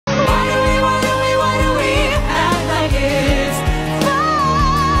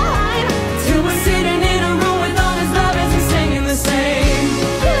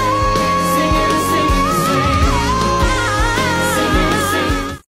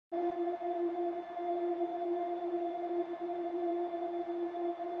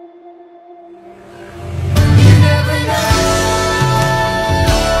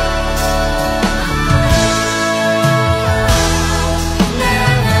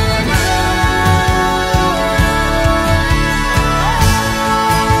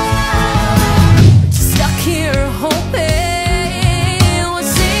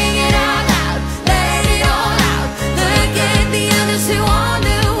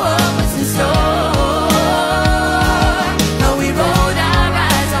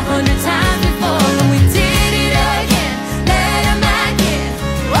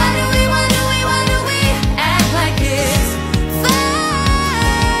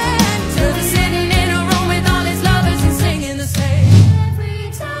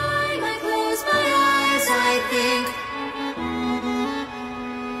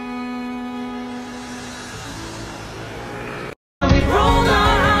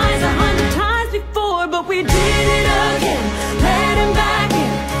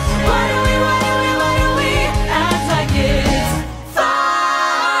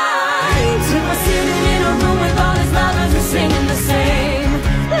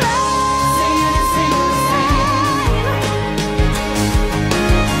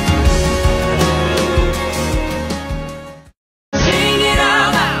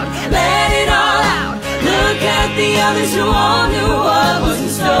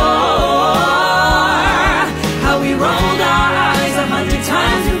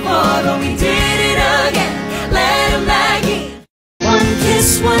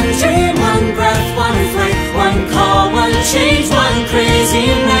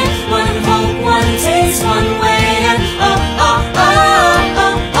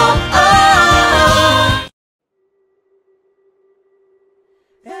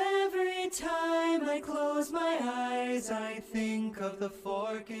with a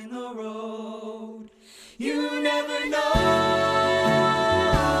fork in the road. You never know.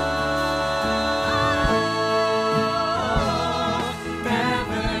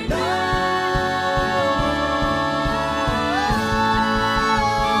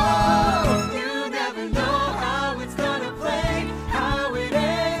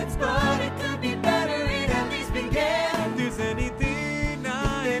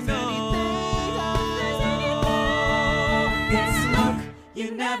 You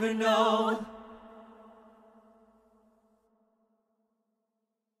never know.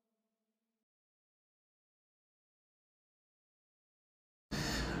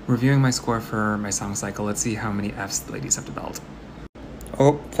 Reviewing my score for my song cycle, let's see how many Fs the ladies have to belt.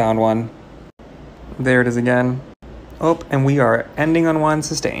 Oh, found one. There it is again. Oh, and we are ending on one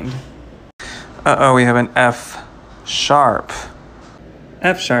sustained. Uh-oh, we have an F sharp.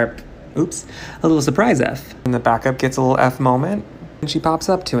 F sharp. Oops, a little surprise F. And the backup gets a little F moment. And she pops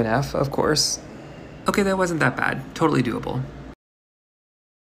up to an F, of course. Okay, that wasn't that bad. Totally doable.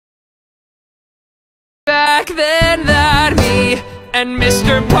 Back then that me and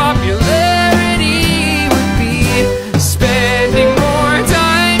Mr. Popularity would be spending more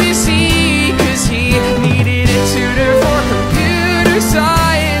time, you see, 'cause he needed a tutor for computer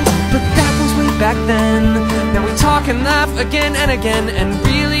science. But that was way back then. Now we talk and laugh again and again, and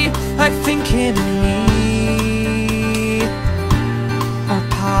really, I think him and me are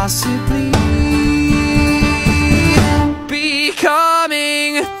possibly